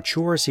whatever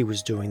chores he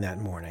was doing that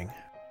morning.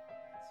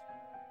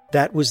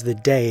 That was the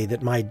day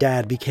that my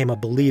dad became a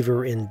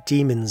believer in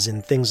demons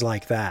and things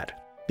like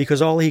that,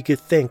 because all he could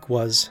think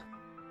was,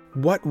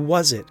 what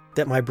was it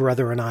that my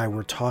brother and I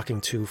were talking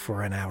to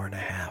for an hour and a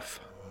half?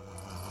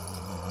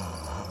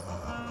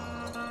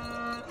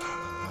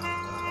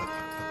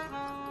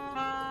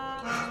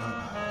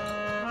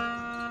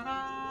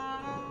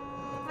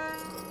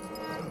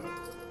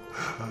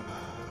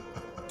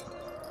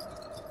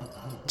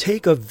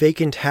 Take a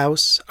vacant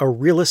house, a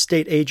real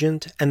estate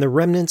agent, and the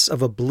remnants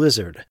of a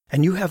blizzard,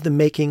 and you have the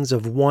makings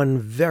of one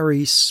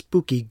very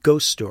spooky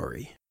ghost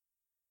story.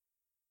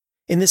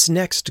 In this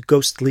next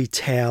ghostly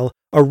tale,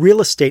 a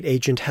real estate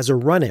agent has a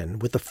run-in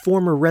with a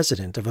former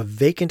resident of a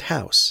vacant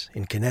house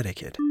in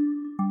Connecticut.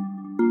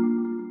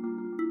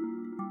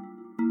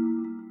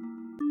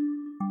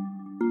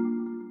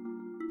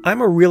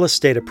 I'm a real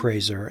estate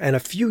appraiser, and a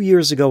few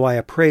years ago I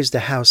appraised a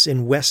house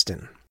in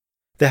Weston.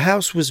 The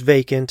house was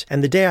vacant,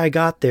 and the day I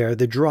got there,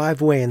 the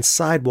driveway and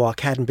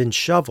sidewalk hadn't been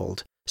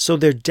shoveled, so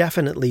there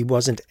definitely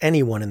wasn't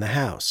anyone in the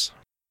house.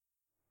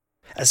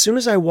 As soon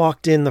as I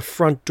walked in the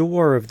front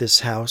door of this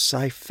house,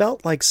 I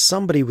felt like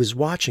somebody was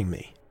watching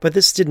me. But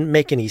this didn't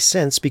make any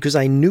sense because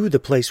I knew the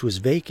place was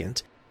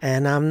vacant,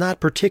 and I'm not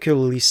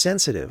particularly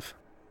sensitive.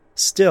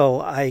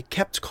 Still, I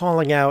kept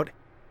calling out,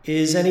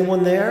 "Is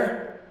anyone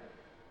there?"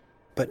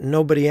 But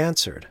nobody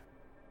answered.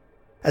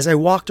 As I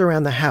walked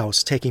around the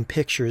house taking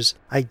pictures,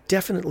 I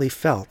definitely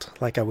felt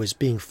like I was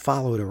being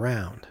followed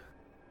around.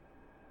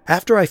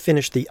 After I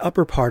finished the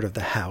upper part of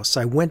the house,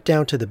 I went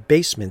down to the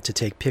basement to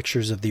take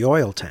pictures of the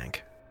oil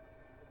tank.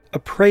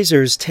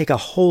 Appraisers take a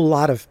whole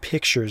lot of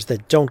pictures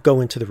that don't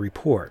go into the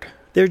report.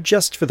 They're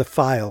just for the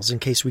files in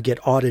case we get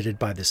audited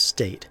by the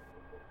state.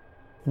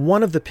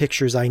 One of the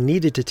pictures I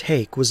needed to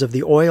take was of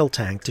the oil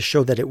tank to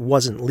show that it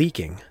wasn't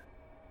leaking.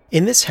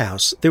 In this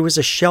house, there was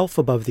a shelf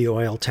above the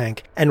oil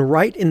tank, and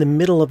right in the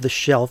middle of the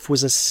shelf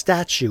was a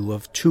statue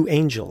of two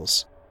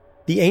angels.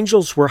 The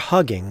angels were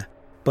hugging,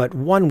 but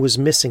one was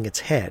missing its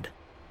head.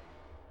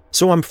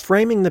 So I'm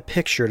framing the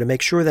picture to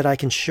make sure that I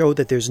can show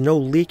that there's no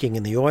leaking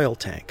in the oil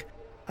tank.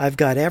 I've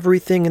got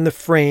everything in the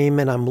frame,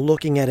 and I'm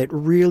looking at it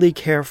really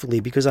carefully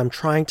because I'm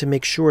trying to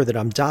make sure that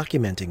I'm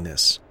documenting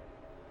this.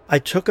 I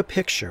took a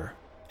picture,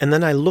 and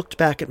then I looked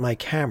back at my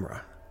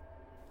camera.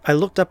 I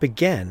looked up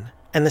again,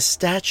 and the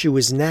statue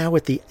is now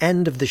at the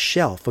end of the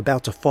shelf,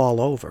 about to fall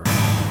over.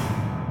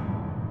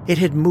 It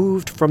had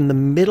moved from the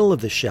middle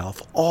of the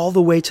shelf all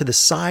the way to the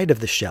side of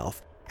the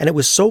shelf, and it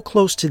was so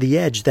close to the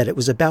edge that it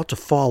was about to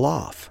fall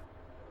off.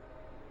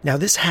 Now,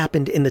 this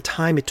happened in the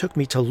time it took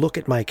me to look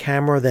at my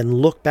camera, then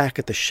look back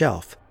at the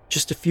shelf,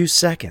 just a few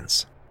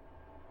seconds.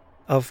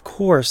 Of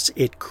course,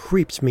 it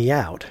creeped me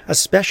out,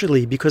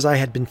 especially because I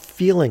had been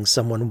feeling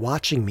someone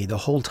watching me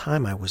the whole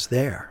time I was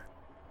there.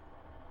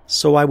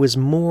 So I was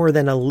more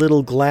than a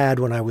little glad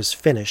when I was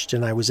finished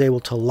and I was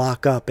able to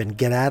lock up and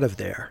get out of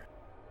there.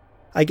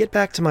 I get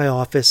back to my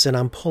office and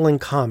I'm pulling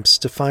comps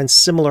to find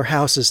similar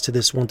houses to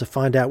this one to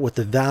find out what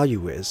the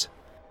value is.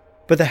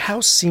 But the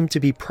house seemed to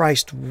be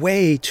priced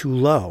way too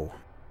low.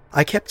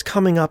 I kept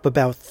coming up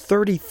about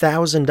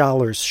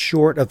 $30,000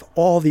 short of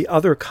all the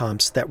other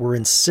comps that were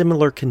in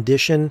similar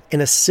condition,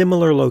 in a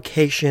similar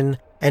location,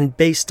 and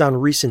based on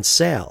recent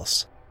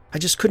sales. I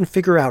just couldn't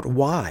figure out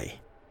why.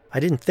 I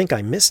didn't think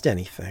I missed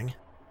anything.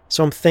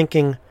 So I'm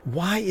thinking,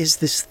 why is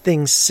this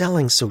thing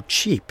selling so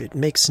cheap? It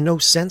makes no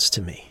sense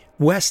to me.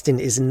 Weston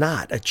is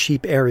not a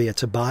cheap area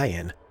to buy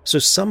in, so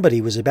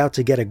somebody was about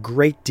to get a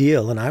great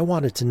deal and I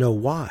wanted to know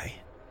why.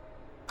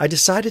 I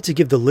decided to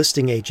give the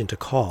listing agent a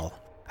call.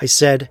 I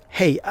said,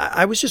 "Hey,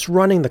 I was just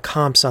running the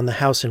comps on the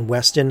house in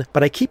Weston,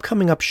 but I keep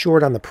coming up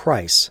short on the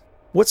price.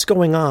 What's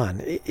going on?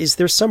 Is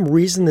there some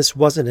reason this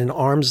wasn't an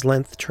arm's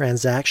length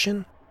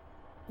transaction?"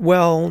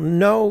 "Well,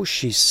 no,"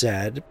 she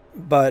said,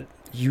 "but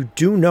you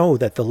do know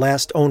that the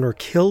last owner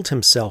killed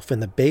himself in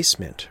the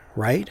basement,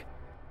 right?"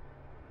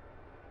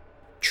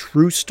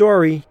 True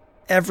story.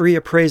 Every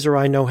appraiser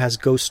I know has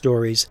ghost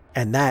stories,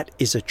 and that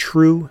is a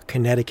true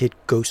Connecticut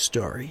ghost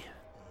story.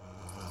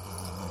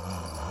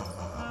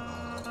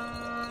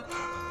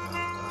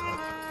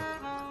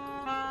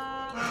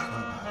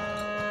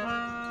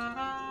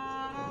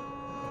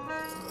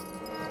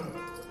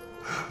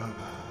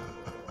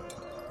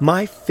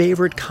 My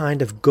favorite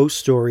kind of ghost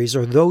stories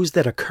are those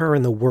that occur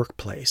in the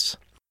workplace.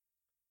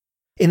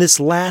 In this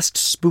last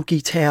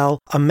spooky tale,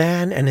 a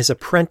man and his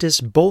apprentice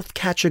both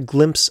catch a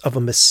glimpse of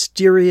a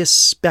mysterious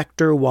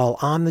specter while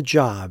on the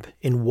job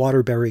in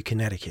Waterbury,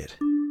 Connecticut.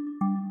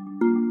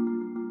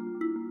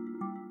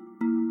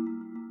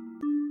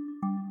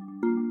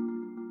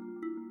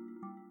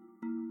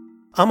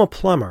 I'm a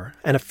plumber,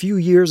 and a few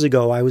years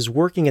ago I was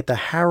working at the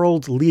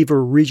Harold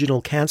Lever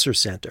Regional Cancer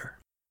Center.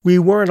 We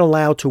weren't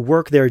allowed to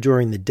work there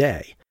during the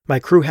day. My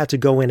crew had to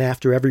go in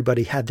after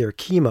everybody had their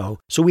chemo,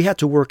 so we had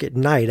to work at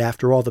night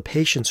after all the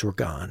patients were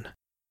gone.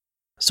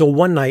 So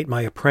one night,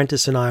 my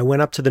apprentice and I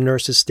went up to the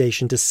nurse's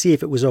station to see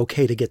if it was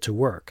okay to get to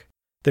work.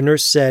 The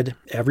nurse said,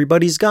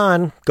 "Everybody's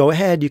gone. Go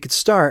ahead, you could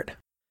start."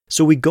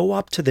 So we go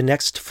up to the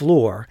next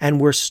floor, and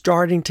we're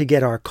starting to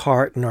get our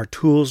cart and our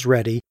tools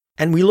ready,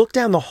 and we look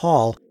down the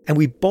hall, and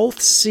we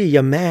both see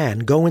a man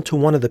go into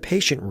one of the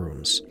patient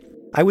rooms.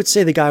 I would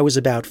say the guy was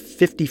about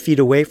 50 feet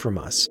away from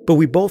us, but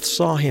we both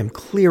saw him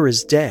clear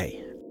as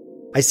day.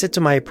 I said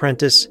to my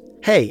apprentice,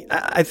 "Hey,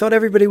 I thought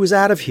everybody was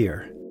out of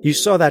here. You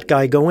saw that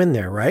guy go in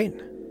there, right?"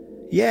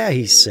 "Yeah,"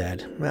 he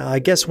said. "Well, I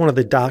guess one of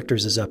the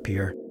doctors is up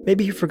here.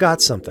 Maybe he forgot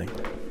something."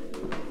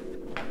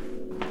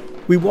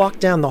 We walked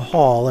down the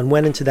hall and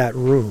went into that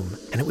room,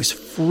 and it was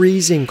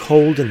freezing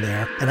cold in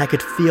there, and I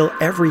could feel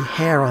every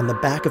hair on the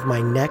back of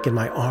my neck and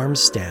my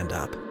arms stand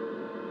up.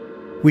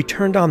 We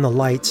turned on the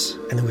lights,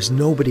 and there was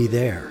nobody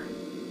there.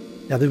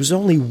 Now, there was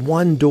only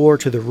one door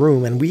to the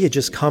room, and we had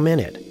just come in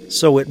it,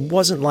 so it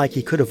wasn't like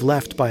he could have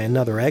left by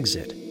another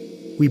exit.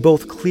 We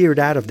both cleared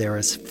out of there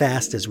as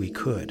fast as we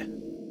could.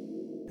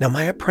 Now,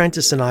 my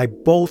apprentice and I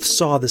both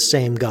saw the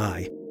same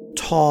guy.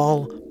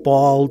 Tall,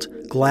 bald,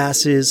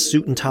 glasses,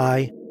 suit and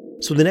tie.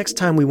 So the next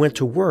time we went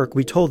to work,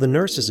 we told the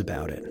nurses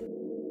about it.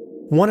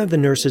 One of the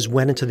nurses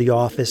went into the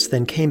office,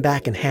 then came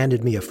back and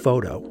handed me a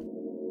photo.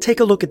 "Take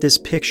a look at this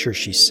picture,"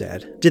 she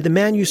said. "Did the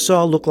man you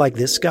saw look like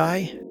this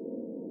guy?"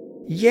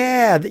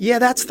 Yeah,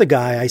 that's the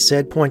guy," I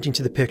said, pointing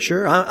to the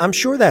picture. I'm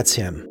sure that's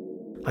him."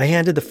 I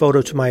handed the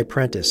photo to my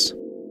apprentice.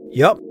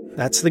 "Yup,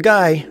 that's the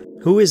guy.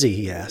 Who is he?"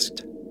 he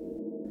asked.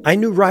 "I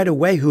knew right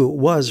away who it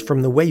was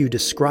from the way you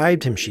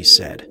described him," she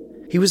said.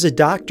 "He was a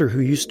doctor who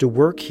used to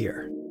work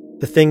here.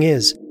 The thing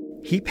is,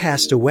 he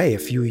passed away a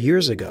few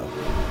years ago."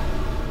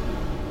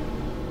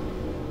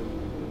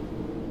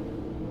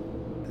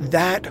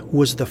 That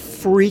was the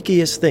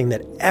freakiest thing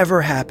that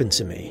ever happened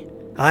to me.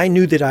 I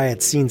knew that I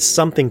had seen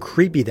something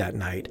creepy that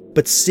night,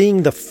 but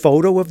seeing the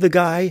photo of the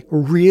guy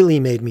really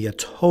made me a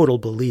total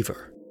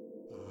believer.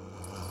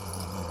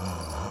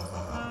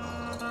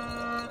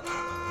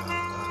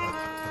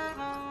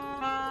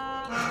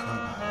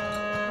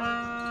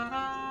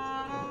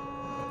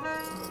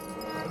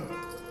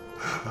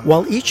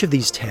 While each of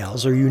these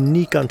tales are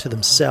unique unto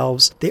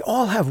themselves, they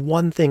all have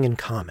one thing in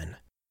common.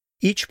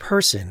 Each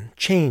person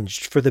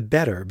changed for the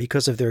better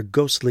because of their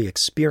ghostly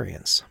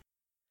experience.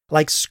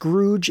 Like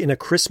Scrooge in A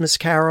Christmas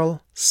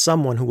Carol,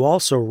 someone who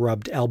also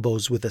rubbed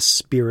elbows with a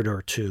spirit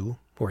or two,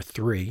 or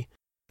three,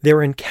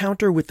 their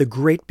encounter with the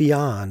great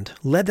beyond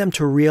led them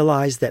to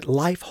realize that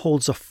life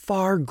holds a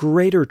far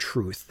greater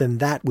truth than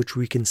that which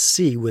we can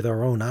see with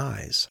our own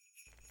eyes.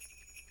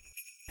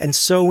 And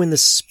so, in the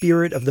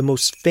spirit of the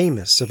most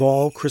famous of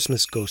all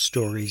Christmas ghost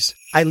stories,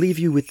 I leave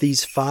you with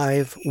these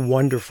 5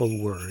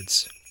 wonderful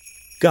words.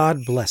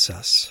 God bless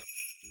us,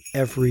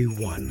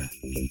 everyone.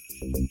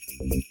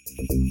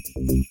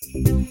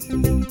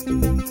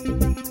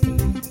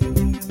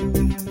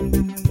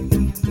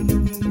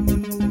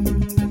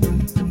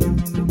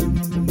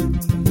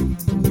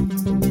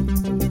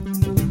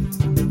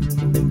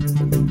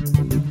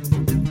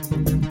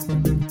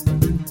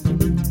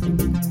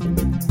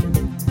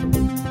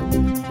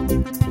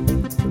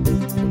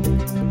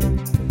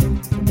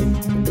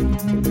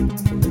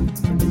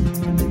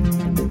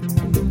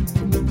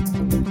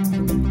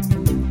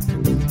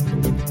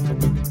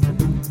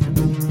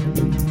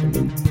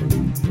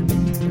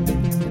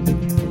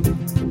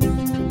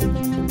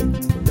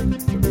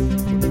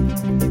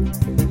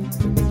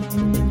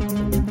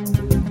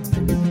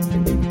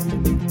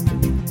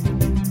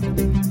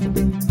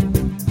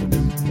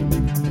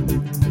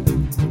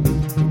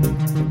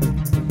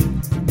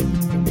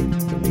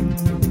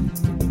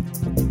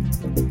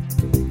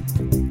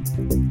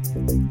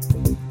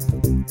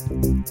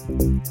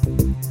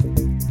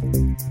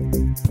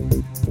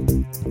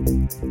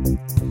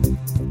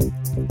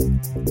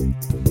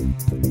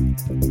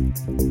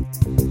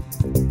 Thank you.